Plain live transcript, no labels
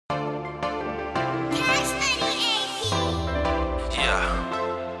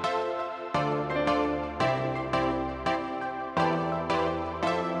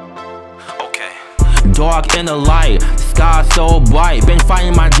dark in the light, the sky so bright. Been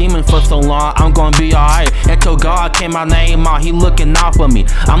fighting my demons for so long, I'm gonna be alright. Until God came my name out, he looking out for me.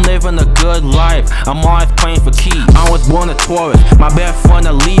 I'm living a good life, I'm always praying for keys. I was born a Taurus, my best friend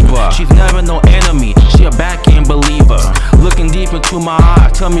a Libra. She's never no enemy, she a back-end believer. Looking deep into my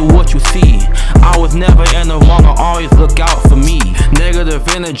eyes, tell me what you see. I was never in the wrong, I always look out for me. Negative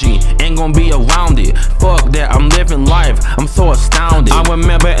energy, ain't gonna be around it. Fuck that, I'm living life, I'm so astounded. I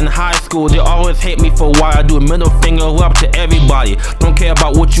remember in high school, they always hate me for why I do. Middle finger up to everybody, don't care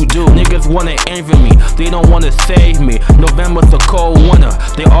about what you do. Niggas wanna envy me, they don't wanna save me. November's a cold winter,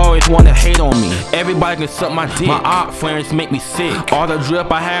 they always wanna hate on me. Everybody can suck my dick, my art friends make me sick. All the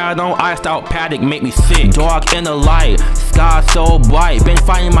drip I had on iced out paddock make me sick. Dark in the light, sky so bright. Been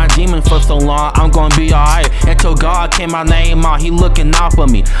fighting my demons for so long, I'm gonna be alright. Until God came my name out, he looking out for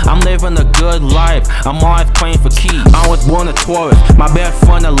me. I'm living a good life, I'm always praying for keys. I was born a Taurus, my best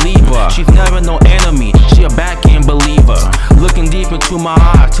friend a Libra. She's never no enemy, she a back-end believer. Looking deep into my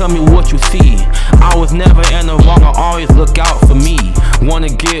eyes, tell me what you see. I was never in the wrong, I always look out for me. Wanna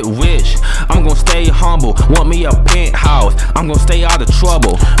get rich, I'm gonna stay humble. Want me a penthouse, I'm gonna stay out of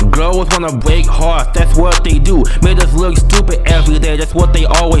trouble. Girls wanna break hearts, that's what they do. Made us look stupid every day, that's what they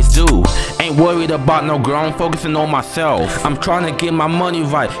always do. Ain't worried about no girl, I'm focusing on myself. I'm trying to get my money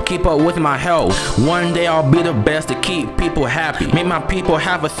right, keep up with my health. One day I'll be the best to keep people happy. Make my people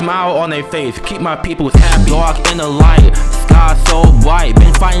have a smile on their face, keep my people happy. Dark in the light, sky so bright.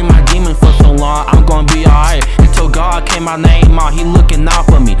 Been fighting my demons for so long, I'm gonna be alright. Until God came my name out, he looking out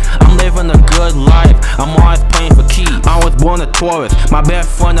for me. I'm living a good life, I'm always praying for keys. I was born a Taurus, my best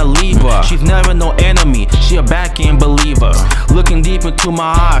friend a Libra. She's never no enemy, she a back-end believer. Looking deep into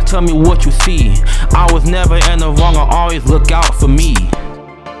my eyes, tell me what you see. I was never in the wrong, I always look out for me.